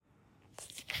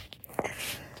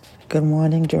Good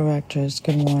morning, directors.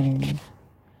 Good morning.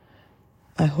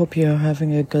 I hope you're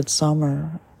having a good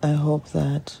summer. I hope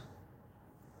that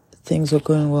things are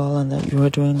going well and that you are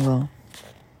doing well.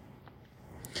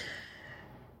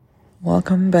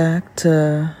 Welcome back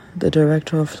to the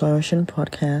Director of Flourishing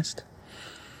podcast.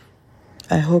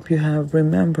 I hope you have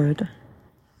remembered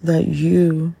that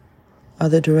you are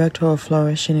the Director of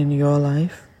Flourishing in your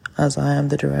life, as I am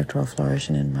the Director of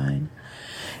Flourishing in mine,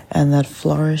 and that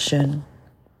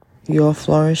your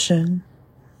flourishing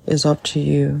is up to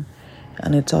you,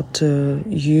 and it's up to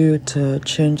you to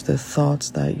change the thoughts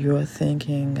that you are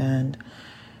thinking and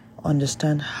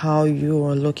understand how you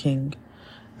are looking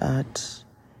at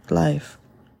life,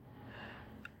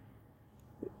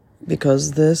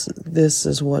 because this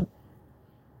is what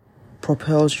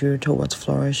propels you towards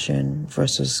flourishing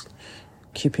versus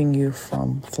keeping you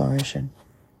from flourishing.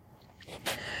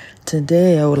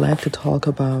 Today I would like to talk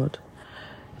about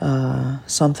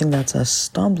something that's a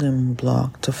stumbling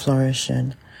block to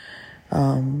flourishing,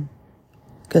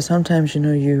 because sometimes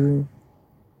we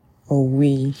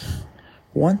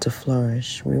want to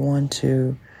flourish, we want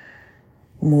to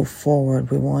move forward,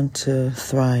 we want to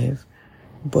thrive,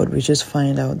 but we just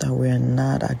find out that we're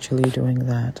not actually doing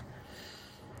that.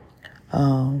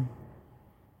 And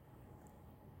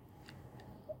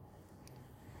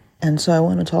so I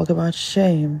want to talk about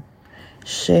shame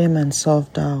and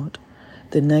self-doubt,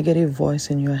 the negative voice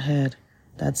in your head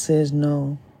that says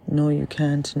no, you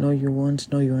can't, no, you won't,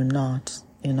 no, you're not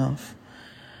enough.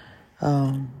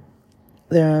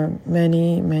 There are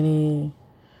many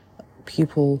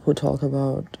people who talk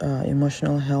about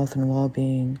emotional health and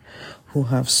well-being who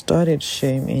have studied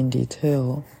shame in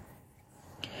detail.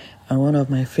 And one of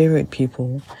my favorite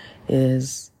people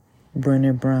is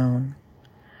Brené Brown.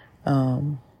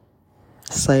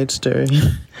 Side story.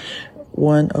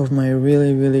 One of my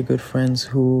really, really good friends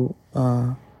who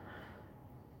now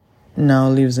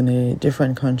lives in a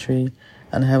different country,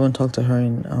 and I haven't talked to her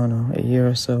in, a year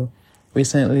or so,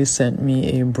 recently sent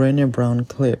me a Brené Brown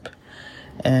clip.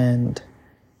 And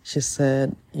she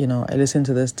said, I listened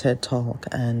to this TED Talk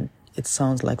and it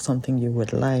sounds like something you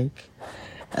would like.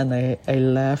 And I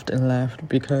laughed and laughed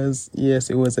because, yes,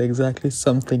 it was exactly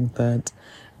something that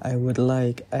I would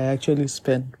like. I actually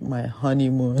spent my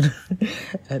honeymoon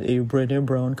at a Brené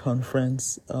Brown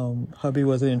conference. Hubby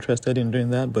wasn't interested in doing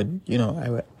that, but,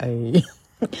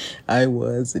 I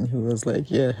was, and he was like,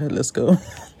 yeah, let's go.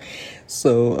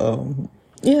 So,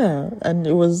 yeah, and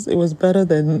it was better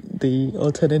than the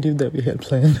alternative that we had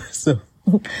planned. So,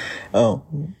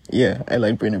 yeah, I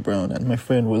like Brené Brown, and my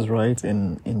friend was right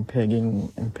in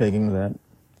pegging that.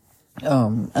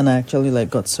 And I actually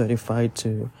got certified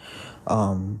to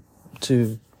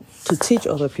teach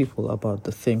other people about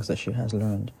the things that she has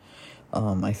learned.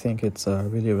 I think it's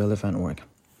really relevant work.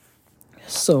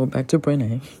 So back to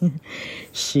Brené.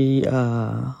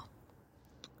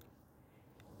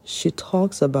 She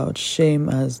talks about shame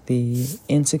as the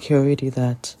insecurity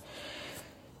that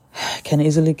can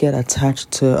easily get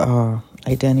attached to our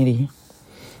identity.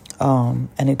 And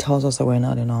it tells us that we're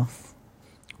not enough.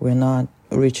 We're not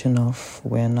rich enough.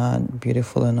 We're not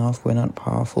beautiful enough. We're not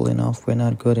powerful enough. We're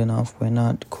not good enough. We're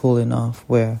not cool enough.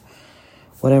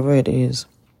 Whatever it is,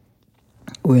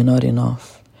 we're not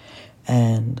enough.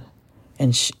 And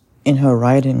in her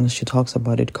writings, she talks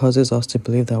about it causes us to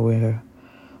believe that we're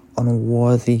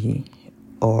unworthy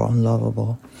or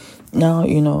unlovable. Now,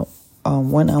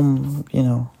 when I'm,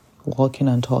 walking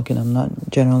and talking, I'm not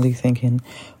generally thinking,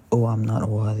 oh, I'm not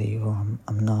worthy or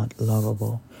I'm not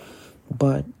lovable.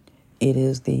 But it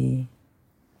is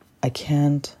I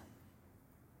can't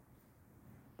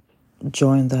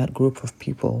join that group of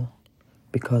people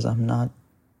because I'm not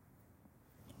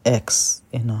X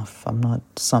enough. I'm not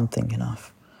something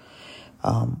enough.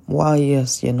 While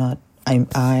yes, I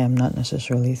am not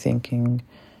necessarily thinking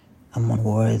I'm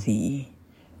unworthy,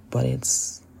 but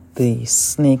it's the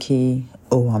sneaky,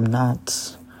 oh, I'm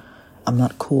not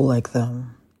cool like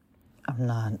them. I'm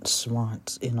not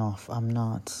smart enough. I'm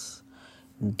not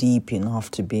deep enough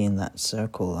to be in that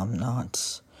circle. I'm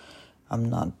not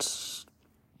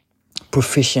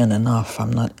proficient enough.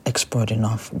 I'm not expert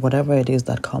enough. Whatever it is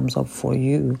that comes up for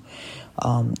you,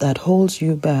 that holds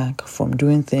you back from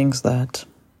doing things that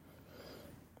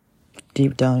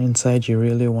deep down inside you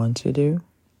really want to do.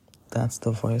 That's the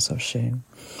voice of shame.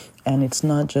 And it's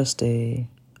not just a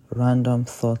random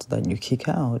thought that you kick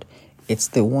out. It's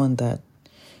the one that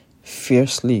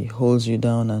fiercely holds you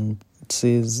down and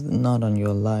says not on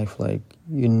your life, that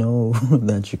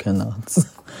you cannot.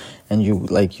 And you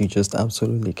just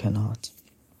absolutely cannot.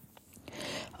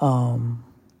 Also,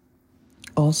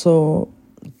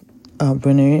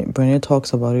 Brené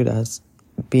talks about it as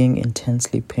being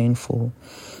intensely painful,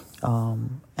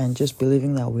 and just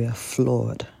believing that we are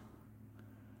flawed.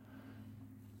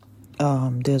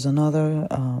 There's another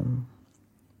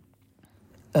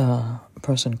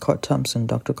person,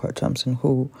 Dr. Kurt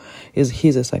Thompson,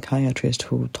 he's a psychiatrist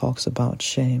who talks about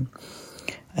shame.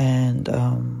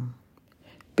 And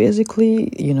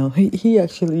basically, he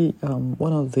actually,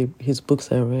 one of his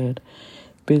books I read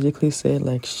basically said,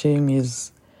 like, shame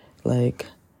is like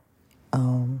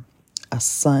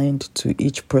assigned to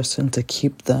each person to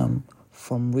keep them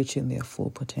from reaching their full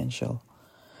potential.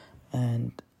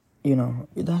 And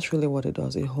that's really what it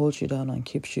does. It holds you down and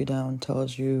keeps you down,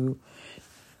 tells you,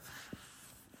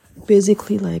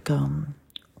 basically, like,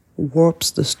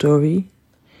 warps the story,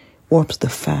 warps the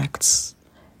facts,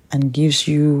 and gives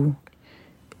you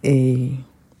a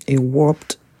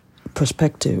warped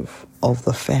perspective of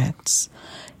the facts,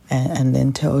 and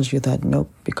then tells you that,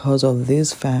 nope, because of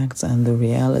these facts and the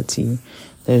reality,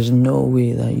 there's no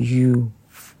way that you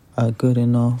are good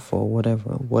enough or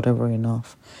whatever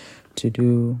enough to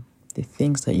do the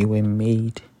things that you were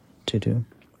made to do.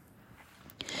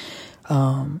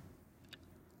 A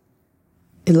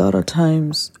lot of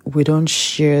times we don't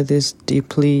share this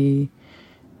deeply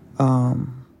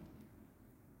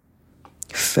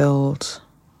felt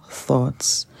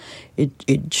thoughts.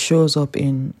 It shows up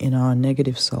in our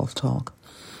negative self-talk.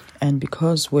 And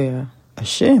because we're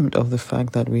ashamed of the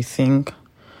fact that we think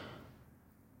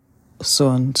so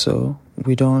and so,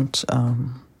 we don't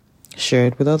share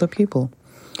it with other people.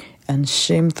 And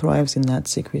shame thrives in that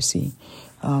secrecy.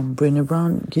 Brené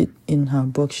Brown, in her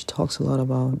book, she talks a lot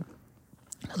about,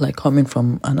 like, coming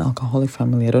from an alcoholic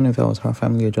family. I don't know if that was her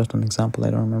family or just an example.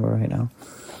 I don't remember right now.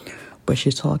 But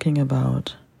she's talking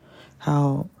about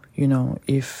how,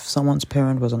 if someone's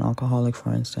parent was an alcoholic,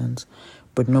 for instance,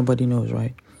 but nobody knows,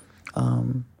 right?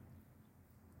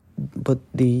 But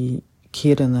the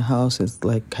kid in the house is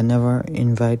like, can never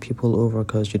invite people over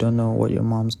because you don't know what your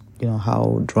mom's,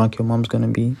 how drunk your mom's going to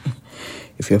be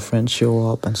if your friends show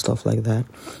up and stuff like that.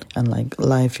 And like,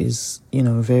 life is,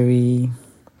 very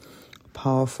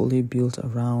powerfully built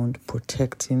around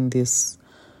protecting this,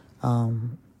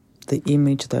 the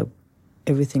image that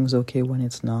everything's okay when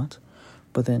it's not.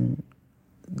 But then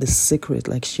the secret,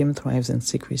 like, shame thrives in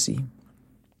secrecy.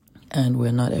 And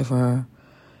we're not ever,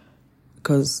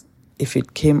 because if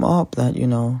it came up that,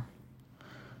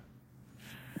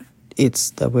 it's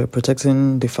that we're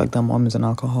protecting the fact that mom is an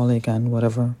alcoholic and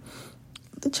whatever,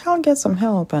 the child gets some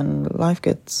help and life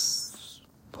gets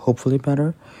hopefully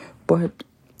better. But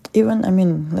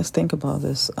let's think about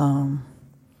this.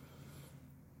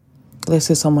 Let's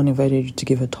say someone invited you to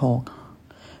give a talk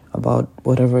about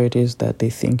whatever it is that they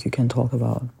think you can talk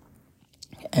about,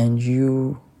 and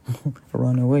you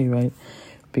run away, right?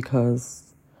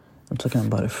 Because I'm talking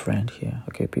about a friend here,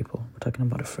 okay, people? We're talking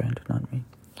about a friend, not me.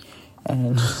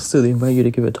 And so they invite you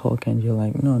to give a talk, and you're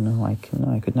like, no, I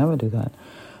could never do that,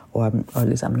 or at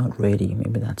least I'm not ready.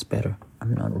 Maybe that's better.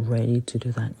 I'm not ready to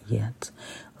do that yet.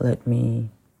 Let me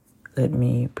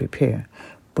prepare.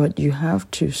 But you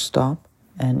have to stop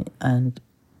and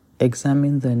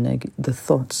examine the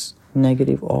thoughts,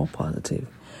 negative or positive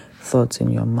thoughts in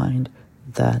your mind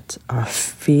that are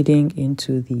feeding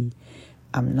into the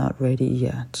I'm not ready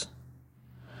yet.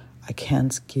 I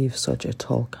can't give such a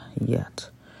talk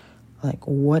yet. Like,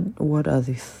 what are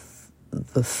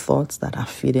the thoughts that are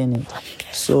feeding it?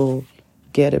 So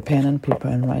get a pen and paper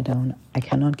and write down, I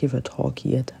cannot give a talk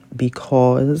yet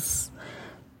because...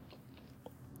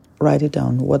 Write it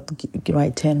down.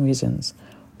 Write 10 reasons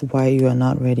why you are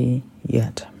not ready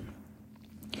yet.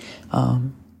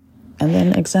 And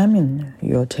then examine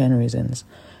your 10 reasons.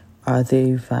 Are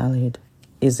they valid?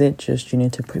 Is it just you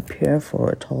need to prepare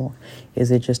for a talk? Is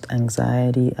it just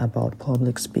anxiety about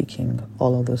public speaking?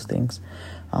 All of those things.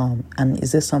 And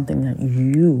is this something that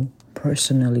you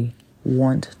personally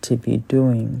want to be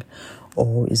doing?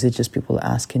 Or is it just people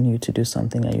asking you to do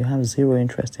something that you have zero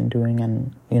interest in doing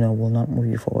and, will not move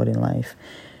you forward in life?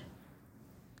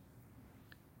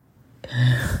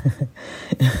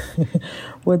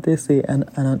 What they say, an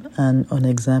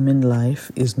unexamined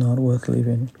life is not worth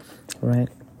living, right?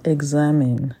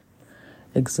 Examine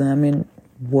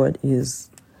what is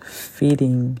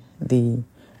feeding the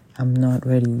I'm not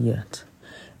ready yet,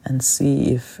 and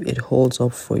see if it holds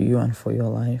up for you and for your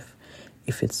life,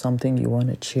 if it's something you want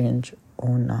to change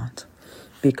or not.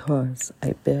 Because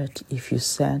I bet if you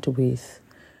sat with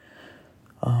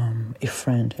a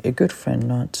friend, a good friend,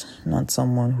 not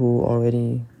someone who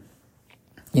already,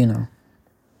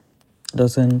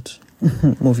 doesn't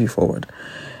move you forward,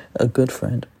 a good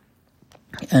friend,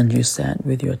 and you sat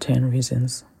with your 10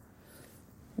 reasons,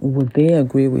 would they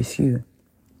agree with you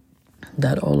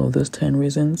that all of those 10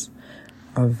 reasons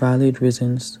are valid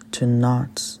reasons to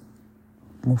not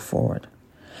move forward.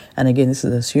 And again, this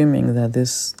is assuming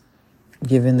that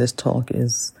giving this talk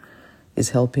is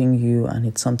helping you and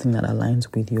it's something that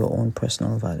aligns with your own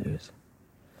personal values.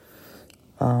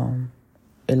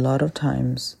 A lot of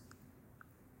times,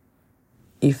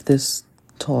 if this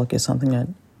talk is something that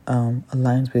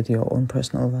aligns with your own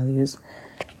personal values,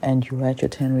 and you write your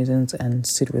 10 reasons and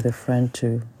sit with a friend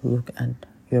to look at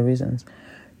your reasons,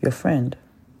 your friend,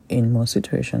 in most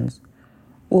situations,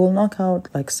 will knock out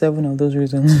like 7 of those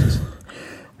reasons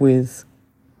with,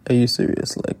 "Are you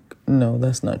serious?" Like, no,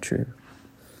 that's not true.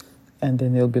 And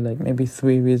then there'll be like maybe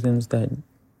 3 reasons that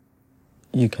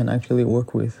you can actually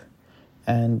work with.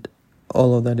 And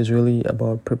all of that is really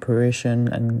about preparation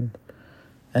and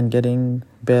getting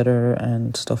better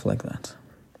and stuff like that.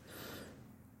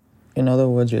 In other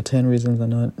words, your 10 reasons are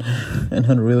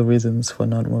not real reasons for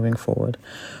not moving forward.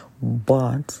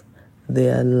 But they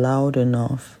are loud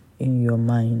enough in your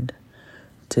mind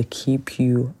to keep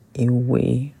you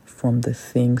away from the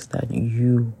things that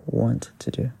you want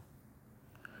to do.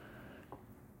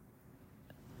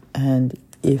 And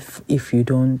if you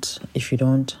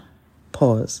don't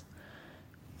pause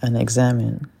and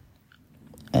examine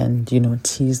and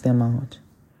tease them out,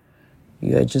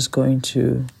 you are just going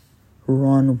to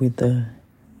run with the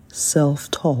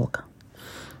self-talk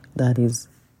that is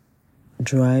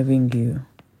driving you,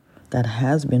 that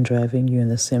has been driving you in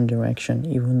the same direction.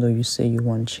 Even though you say you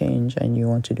want change and you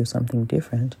want to do something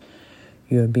different,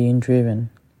 you're being driven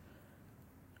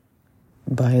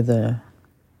by the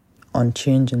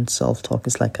unchanging self-talk.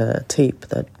 It's like a tape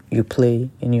that you play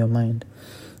in your mind,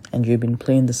 and you've been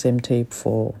playing the same tape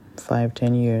for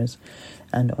 5-10 years,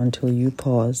 and until you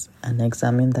pause and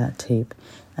examine that tape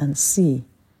and see,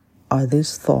 are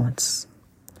these thoughts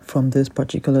from this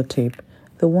particular tape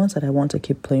the ones that I want to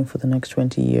keep playing for the next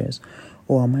 20 years,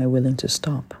 or am I willing to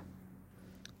stop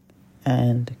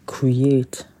and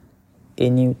create a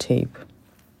new tape,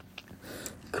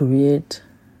 create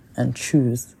and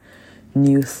choose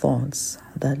new thoughts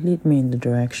that lead me in the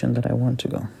direction that I want to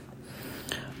go.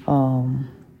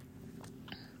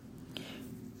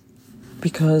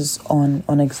 Because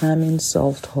unexamined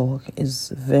self-talk is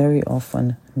very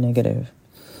often negative.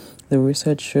 The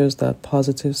research shows that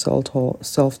positive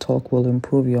self-talk will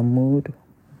improve your mood,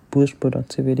 boost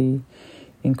productivity,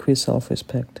 increase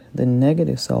self-respect. The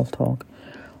negative self-talk,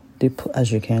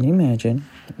 as you can imagine,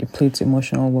 depletes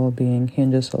emotional well-being,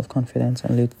 hinders self-confidence,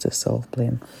 and leads to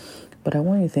self-blame. But I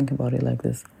want you to think about it like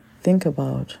this. Think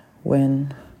about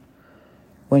when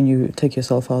you take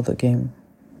yourself out of the game,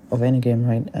 of any game,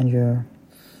 right? And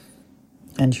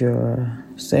you're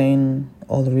saying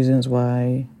all the reasons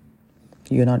why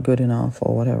you're not good enough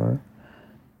or whatever.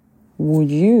 Would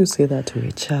you say that to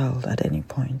a child at any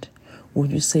point?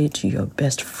 Would you say it to your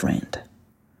best friend?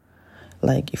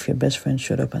 Like if your best friend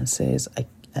showed up and says,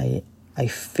 I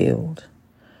failed.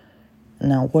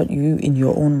 Now what you, in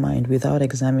your own mind, without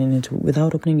examining it,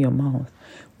 without opening your mouth,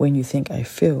 when you think I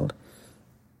failed,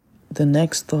 the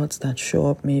next thoughts that show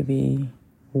up may be,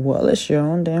 well, it's your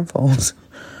own damn fault.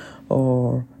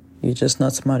 Or you're just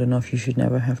not smart enough, you should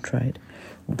never have tried.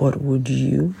 But would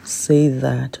you say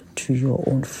that to your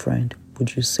own friend?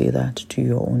 Would you say that to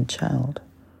your own child?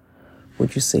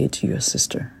 Would you say it to your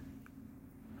sister?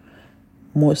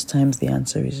 Most times the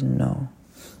answer is no.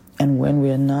 And when we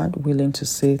are not willing to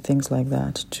say things like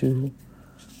that to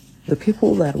the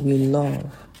people that we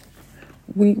love,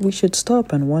 we should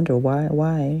stop and wonder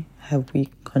why have we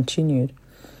continued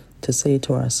to say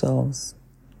to ourselves,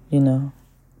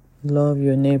 love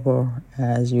your neighbor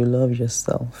as you love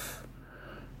yourself,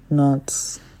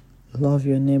 not love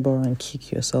your neighbor and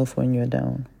kick yourself when you're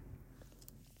down.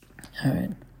 All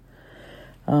right.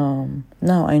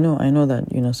 Now I know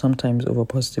that sometimes over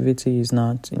positivity is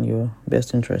not in your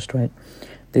best interest, right?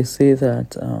 They say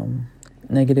that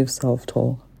negative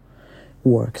self-talk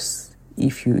works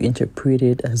if you interpret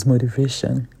it as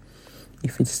motivation,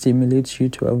 if it stimulates you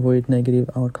to avoid negative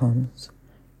outcomes,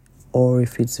 or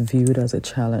if it's viewed as a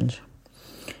challenge.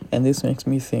 And this makes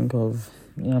me think of,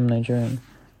 I'm Nigerian.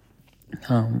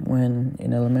 When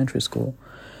in elementary school,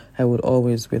 I would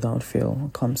always, without fail,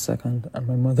 come second. And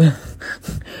my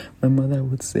mother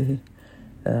would say,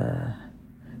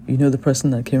 the person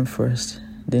that came first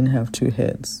didn't have 2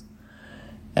 heads.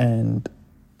 And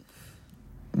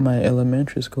my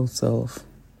elementary school self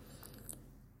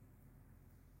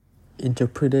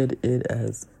interpreted it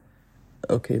as,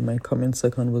 okay, my coming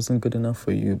second wasn't good enough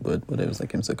for you, but whatever, I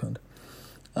came second.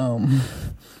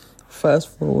 Fast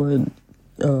forward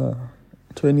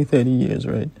 20-30 years,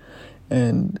 right?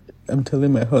 And I'm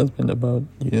telling my husband about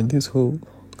this whole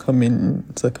come in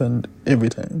second every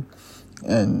time.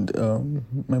 And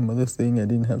my mother saying I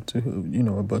didn't have to,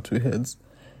 about 2 heads.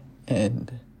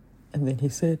 And then he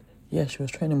said, yeah, she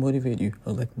was trying to motivate you. I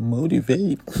was like,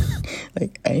 motivate?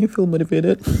 Like, I ain't feel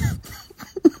motivated.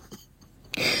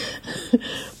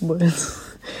 But,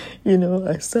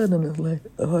 I sat and I was like,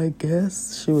 oh, I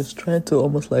guess she was trying to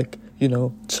almost like,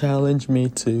 challenge me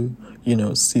to,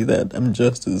 see that I'm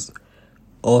just as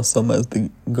awesome as the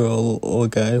girl or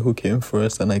guy who came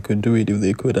first, and I could do it if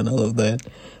they could and all of that.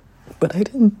 But I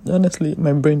didn't, honestly,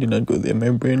 my brain did not go there.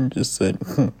 My brain just said,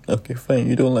 okay, fine,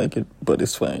 you don't like it, but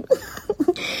it's fine.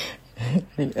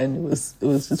 And it was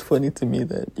just funny to me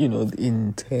that, the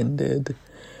intended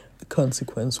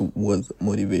consequence was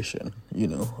motivation,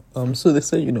 So they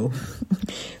say,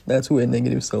 that's where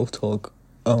negative self-talk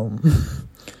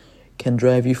can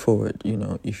drive you forward,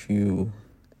 if you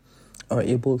are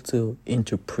able to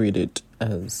interpret it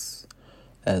as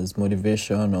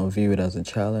motivation or view it as a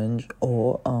challenge,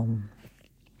 or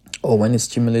when it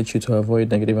stimulates you to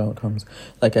avoid negative outcomes.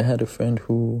 Like, I had a friend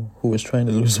who was trying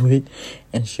to lose weight,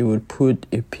 and she would put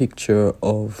a picture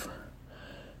of,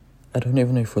 I don't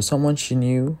even know if it was someone she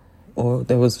knew, or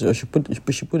she put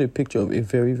a picture of a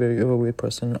very, very overweight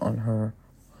person on her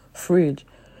fridge,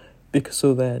 because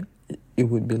so that it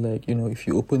would be like, if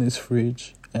you open this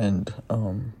fridge and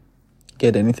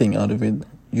get anything out of it,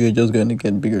 you're just going to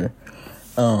get bigger.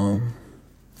 And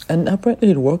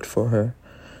apparently it worked for her.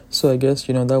 So I guess,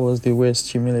 that was the way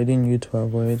stimulating you to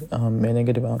avoid a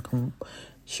negative outcome.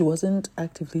 She wasn't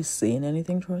actively saying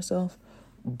anything to herself,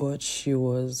 but she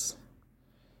was,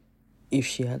 if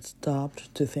she had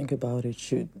stopped to think about it,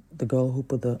 the girl who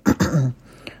put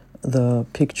the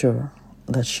picture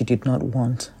that she did not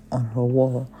want on her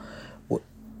wall,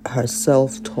 her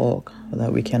self-talk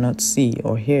that we cannot see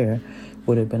or hear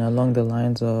would have been along the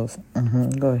lines of,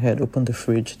 go ahead, open the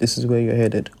fridge. This is where you're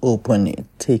headed. Open it.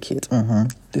 Take it.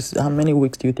 This. How many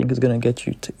weeks do you think it's going to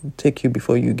take you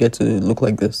before you get to look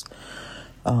like this?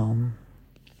 And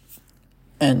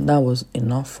that was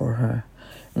enough for her.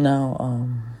 Now,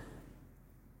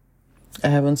 I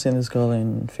haven't seen this girl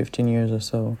in 15 years or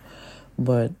so,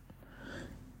 but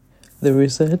the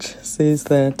research says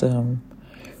that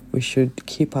we should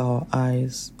keep our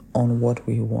eyes on what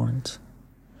we want,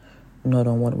 not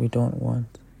on what we don't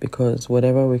want, because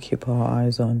whatever we keep our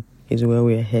eyes on is where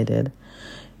we're headed.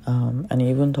 And he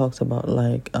even talks about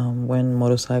when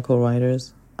motorcycle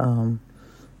riders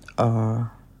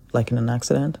are like in an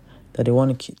accident, that they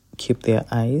want to keep their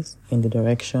eyes in the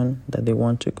direction that they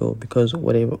want to go, because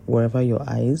wherever your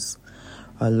eyes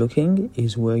are looking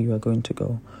is where you are going to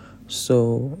go.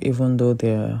 So even though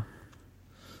their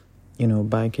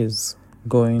bike is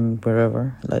going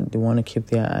wherever, like, they want to keep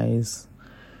their eyes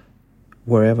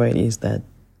wherever it is that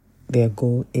their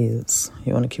goal is.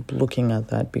 You want to keep looking at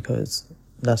that, because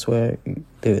that's where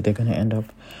they're going to end up.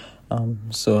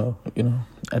 So,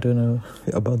 I don't know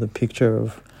about the picture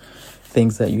of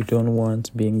things that you don't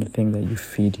want being the thing that you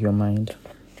feed your mind.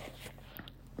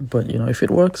 But, if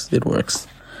it works, it works.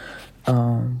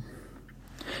 Now,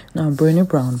 Brené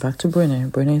Brown, back to Brené.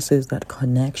 Brené says that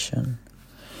connection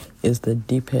is the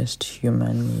deepest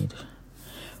human need.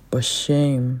 But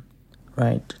shame,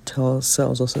 right, tells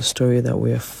us a story that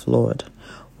we're flawed.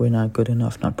 We're not good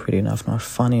enough, not pretty enough, not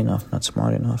funny enough, not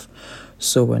smart enough.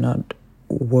 So we're not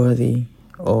worthy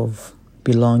of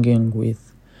belonging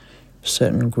with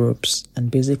certain groups.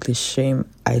 And basically, shame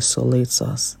isolates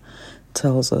us,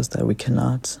 tells us that we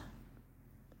cannot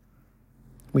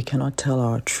tell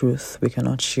our truth. We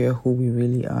cannot share who we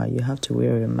really are. You have to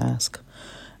wear a mask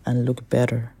and look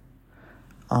better,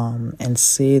 and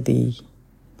say the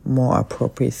more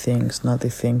appropriate things, not the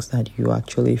things that you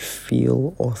actually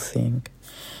feel or think.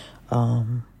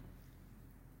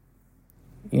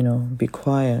 Be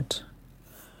quiet.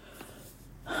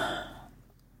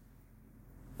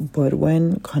 But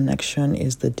when connection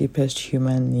is the deepest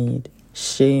human need,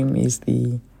 shame is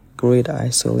the great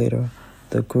isolator,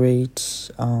 the great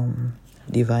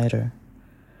divider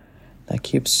that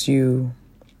keeps you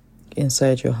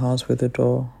inside your house with the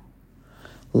door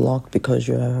locked, because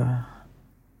you are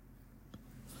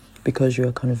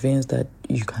convinced that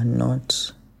you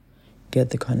cannot get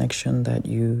the connection that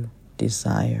you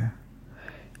desire.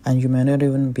 And you may not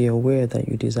even be aware that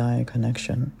you desire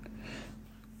connection,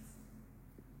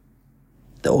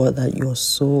 or that your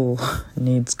soul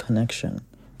needs connection,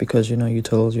 because you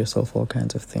told yourself all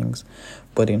kinds of things.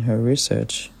 But in her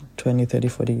research, 20, 30,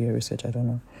 40-year research, I don't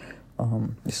know,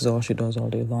 this is all she does all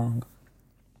day long.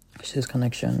 She says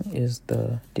connection is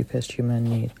the deepest human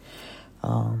need.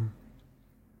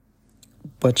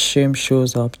 But shame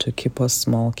shows up to keep us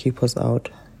small, keep us out,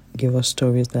 give us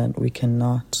stories that we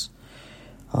cannot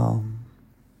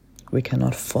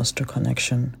foster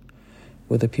connection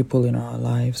with the people in our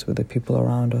lives, with the people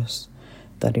around us,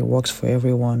 that it works for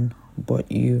everyone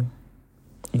but you.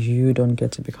 You don't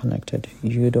get to be connected.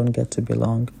 You don't get to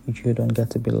belong. You don't get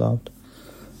to be loved.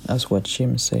 That's what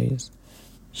shame says.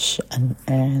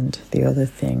 And the other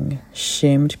thing,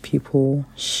 shamed people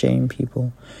shame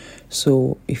people.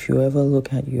 So if you ever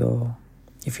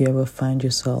find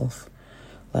yourself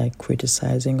like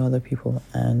criticizing other people,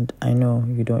 and I know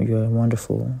you're a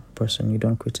wonderful person, you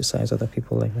don't criticize other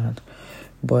people like that,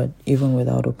 but even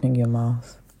without opening your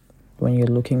mouth, when you're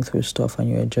looking through stuff and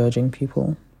you're judging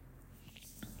people,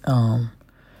 and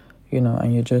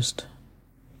you're just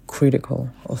critical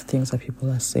of things that people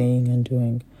are saying and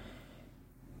doing,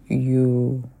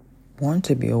 you want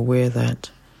to be aware that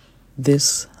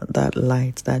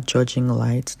that judging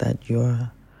light that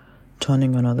you're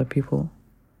turning on other people,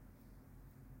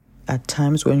 at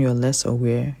times when you're less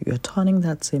aware, you're turning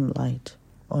that same light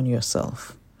on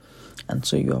yourself. And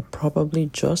so you're probably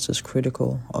just as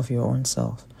critical of your own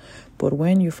self. But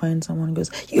when you find someone who goes,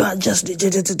 you are just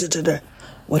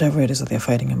whatever it is that they're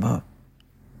fighting about,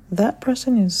 that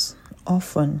person is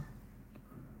often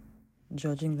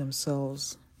judging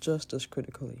themselves just as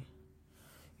critically.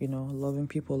 Loving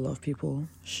people, love people,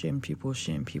 shame people,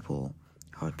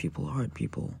 hurt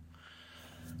people.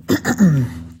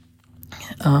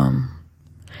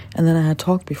 And then I had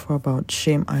talked before about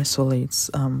shame isolates.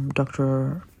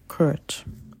 Dr. Kurt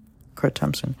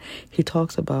Thompson, he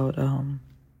talks about,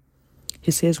 he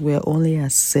says we're only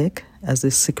as sick as the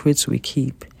secrets we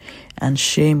keep, and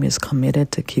shame is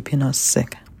committed to keeping us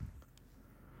sick.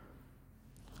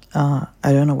 I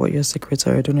don't know what your secrets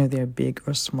are. I don't know if they're big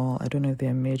or small. I don't know if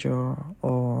they're major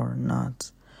or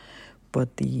not.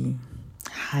 But the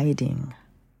hiding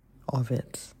of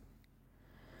it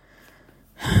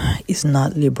is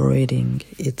not liberating.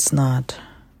 It's not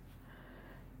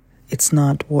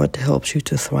what helps you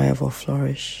to thrive or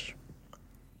flourish.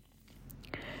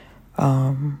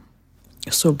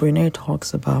 So Brené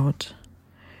talks about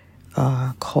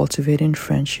cultivating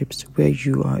friendships where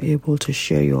you are able to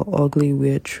share your ugly,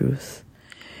 weird truth,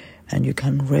 and you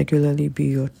can regularly be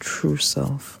your true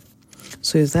self.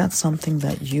 So is that something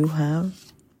that you have?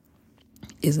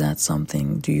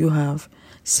 Do you have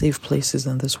safe places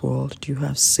in this world? Do you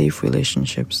have safe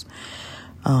relationships?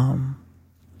 And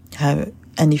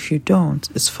if you don't,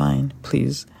 it's fine,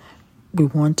 please. We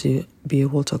want to be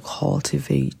able to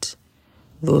cultivate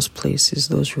those places,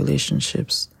 those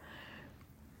relationships,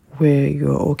 where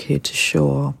you're okay to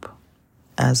show up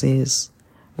as is,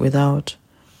 without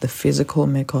the physical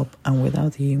makeup and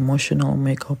without the emotional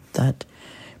makeup that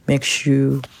makes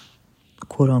you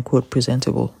quote-unquote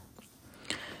presentable.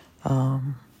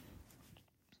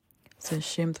 Says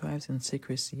shame thrives in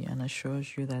secrecy and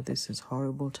assures you that this is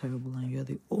horrible, terrible, and you're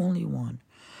the only one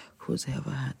who's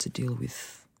ever had to deal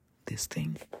with this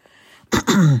thing.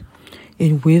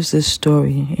 It weaves this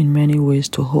story in many ways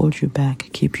to hold you back,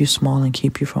 keep you small, and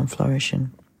keep you from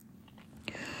flourishing.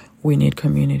 We need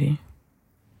community.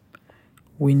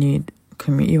 We need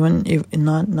even if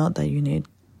not that you need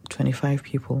 25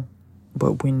 people,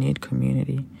 but we need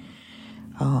community.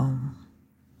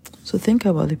 So think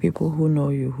about the people who know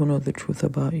you, who know the truth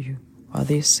about you. Are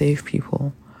they safe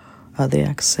people? Are they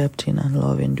accepting and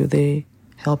loving? Do they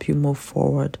help you move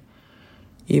forward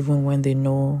even when they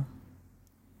know,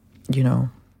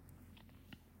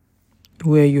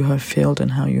 where you have failed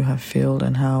and how you have failed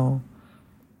and how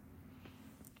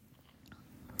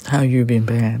you've been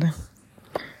bad?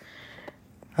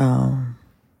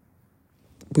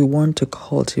 We want to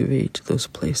cultivate those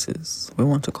places. We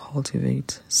want to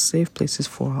cultivate safe places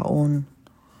for our own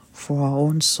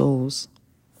souls.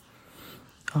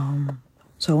 So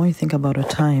I want you to think about a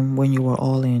time when you were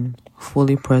all in,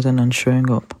 fully present and showing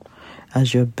up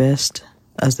as the best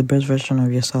version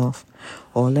of yourself.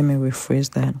 Or let me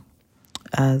rephrase that,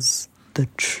 as the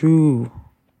true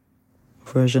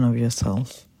version of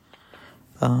yourself.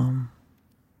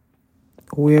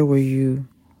 Where were you?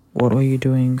 What were you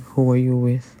doing? Who were you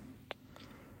with?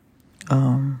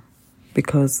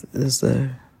 Because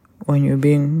when you're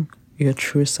being your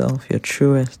true self, your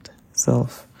truest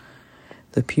self,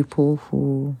 the people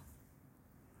who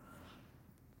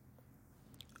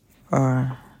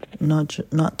are not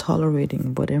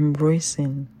tolerating but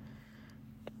embracing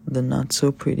the not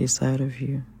so pretty side of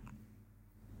you,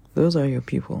 those are your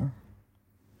people.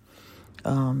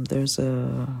 There's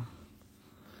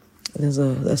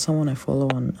someone I follow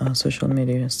on social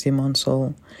media, Simone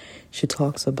Sol. She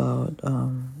talks about,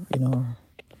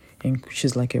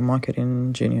 she's like a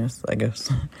marketing genius, I guess.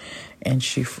 And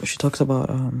she talks about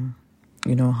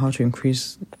how to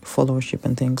increase followership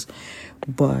and things.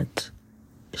 But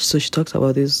so she talks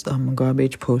about this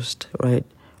garbage post, right?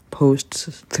 Post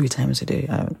 3 times a day.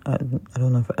 I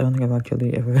don't know. I don't think I've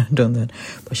actually ever done that.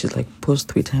 But she's like,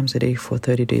 post 3 times a day for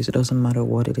 30 days. It doesn't matter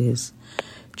what it is,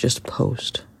 just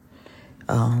post.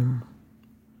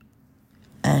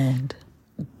 And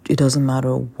it doesn't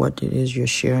matter what it is you're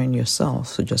sharing yourself.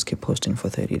 So just keep posting for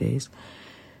 30 days.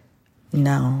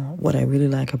 Now, what I really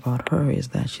like about her is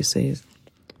that she says,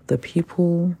 the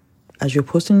people, as you're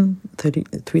posting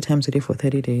 3 times a day for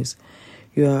 30 days,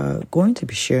 you are going to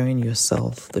be sharing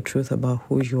yourself, the truth about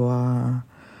who you are,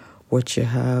 what you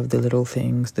have, the little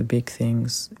things, the big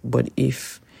things. But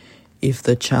if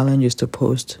the challenge is to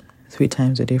post 3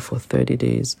 times a day for 30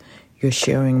 days, you're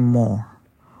sharing more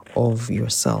of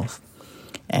yourself.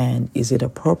 And is it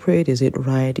appropriate? Is it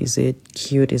right? Is it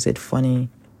cute? Is it funny?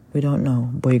 We don't know.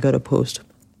 But you got to post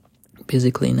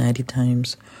basically 90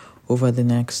 times over the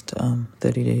next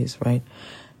 30 days, right?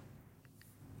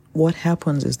 What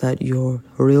happens is that your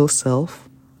real self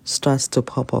starts to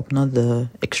pop up, not the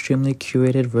extremely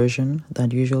curated version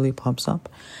that usually pops up.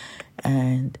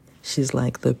 And she's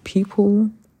like, the people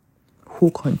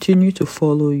who continue to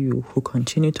follow you, who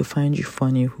continue to find you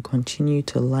funny, who continue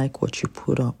to like what you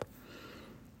put up,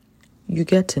 you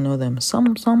get to know them.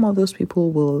 Some of those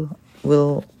people will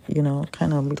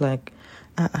kind of be like,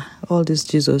 all this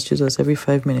Jesus every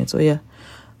 5 minutes. Oh yeah,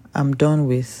 I'm done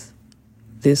with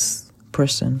this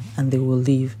person, and they will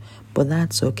leave. But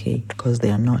that's okay, because they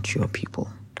are not your people.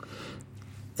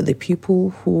 The people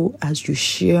who, as you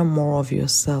share more of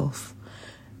yourself,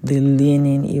 they lean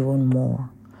in even more.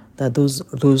 That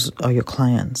those are your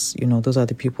clients. Those are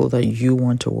the people that you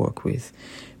want to work with,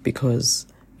 because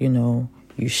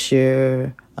you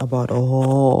share about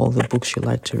all the books you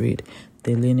like to read.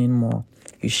 They lean in more.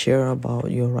 You share about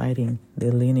your writing.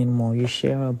 They lean in more. You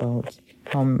share about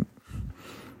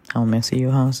how messy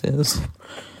your house is.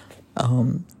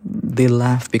 They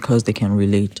laugh because they can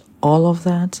relate. All of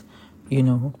that, they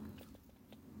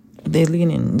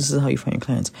lean in. This is how you find your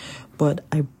clients. But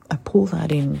I pull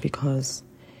that in because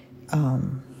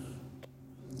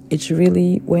it's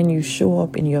really when you show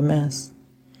up in your mess,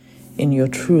 in your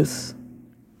truth,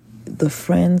 the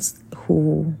friends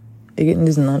who, again,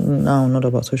 this is not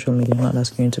about social media. I'm not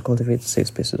asking you to cultivate safe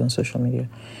spaces on social media.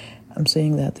 I'm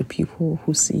saying that the people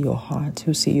who see your heart,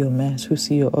 who see your mess, who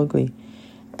see your ugly,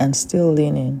 and still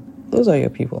lean in, those are your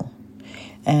people.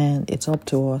 And it's up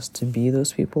to us to be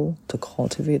those people, to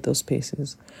cultivate those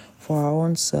spaces for our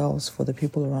own selves, for the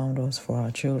people around us, for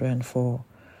our children, for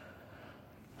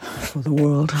the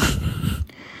world.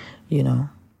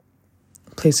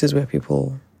 Places where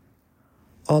people,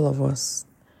 all of us,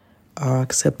 are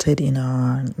accepted in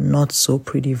our not so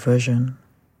pretty version,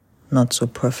 not so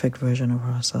perfect version of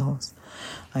ourselves.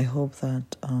 I hope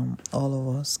that all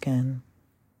of us can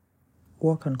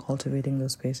work on cultivating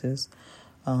those spaces.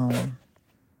 I'm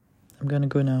going to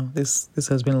go now. This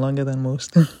has been longer than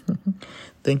most.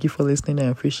 Thank you for listening. I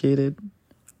appreciate it.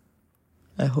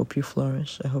 I hope you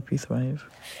flourish. I hope you thrive.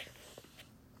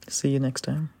 See you next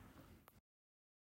time.